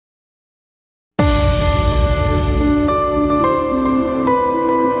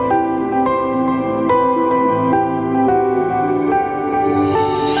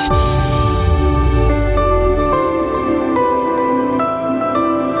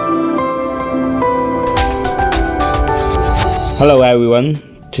Hello everyone,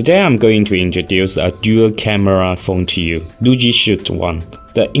 today I'm going to introduce a dual camera phone to you, Doogee Shoot 1.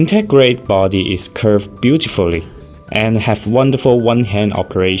 The integrated body is curved beautifully and have wonderful one-hand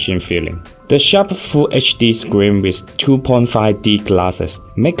operation feeling. The sharp Full HD screen with 2.5D glasses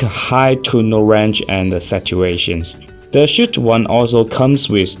make a high tonal range and saturations. The Shoot 1 also comes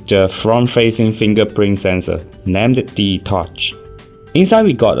with the front-facing fingerprint sensor named DTouch. Inside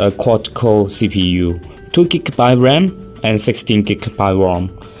we got a quad-core CPU, 2GB RAM and 16GB ROM,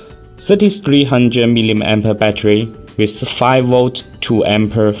 3300 mAh battery with 5V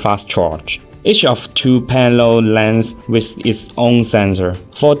 2A fast charge. Each of two panel lens with its own sensor.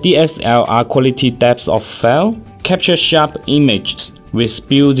 For DSLR quality depth of field, capture sharp images with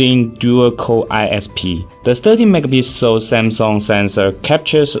built-in dual-core ISP. The 30MP Samsung sensor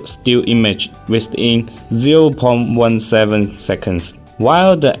captures still image within 0.17 seconds,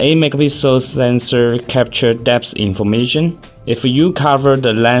 while the 8MP sensor captures depth information. If you cover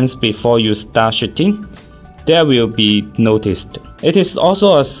the lens before you start shooting, that will be noticed. It is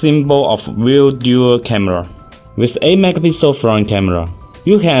also a symbol of real dual camera. With 8MP front camera,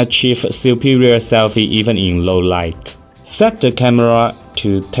 you can achieve superior selfie even in low light. Set the camera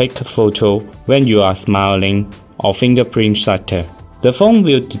to take a photo when you are smiling or fingerprint shutter. The phone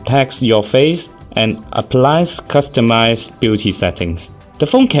will detect your face and applies customized beauty settings. The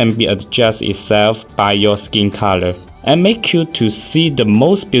phone can be adjusted itself by your skin color and make you to see the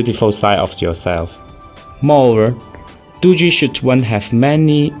most beautiful side of yourself. Moreover, Doogee Shoot 1 have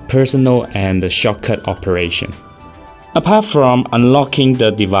many personal and shortcut operations. Apart from unlocking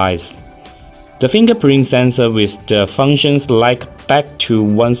the device, the fingerprint sensor with the functions like back to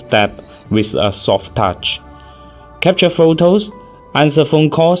one step with a soft touch, capture photos, answer phone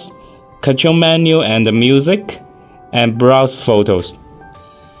calls, control menu and music, and browse photos,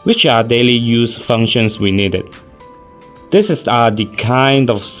 which are daily use functions we needed. These are the kind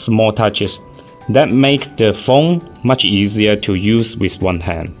of small touches that make the phone much easier to use with one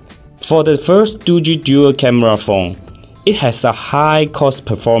hand. For the first Doogee dual camera phone, it has a high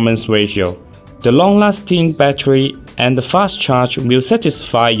cost-performance ratio. The long-lasting battery and the fast charge will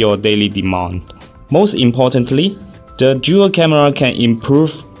satisfy your daily demand. Most importantly, the dual camera can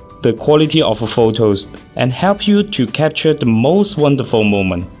improve the quality of photos and help you to capture the most wonderful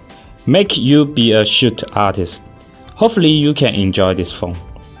moment. Make you be a shoot artist. Hopefully you can enjoy this phone.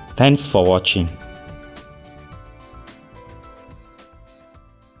 Thanks for watching.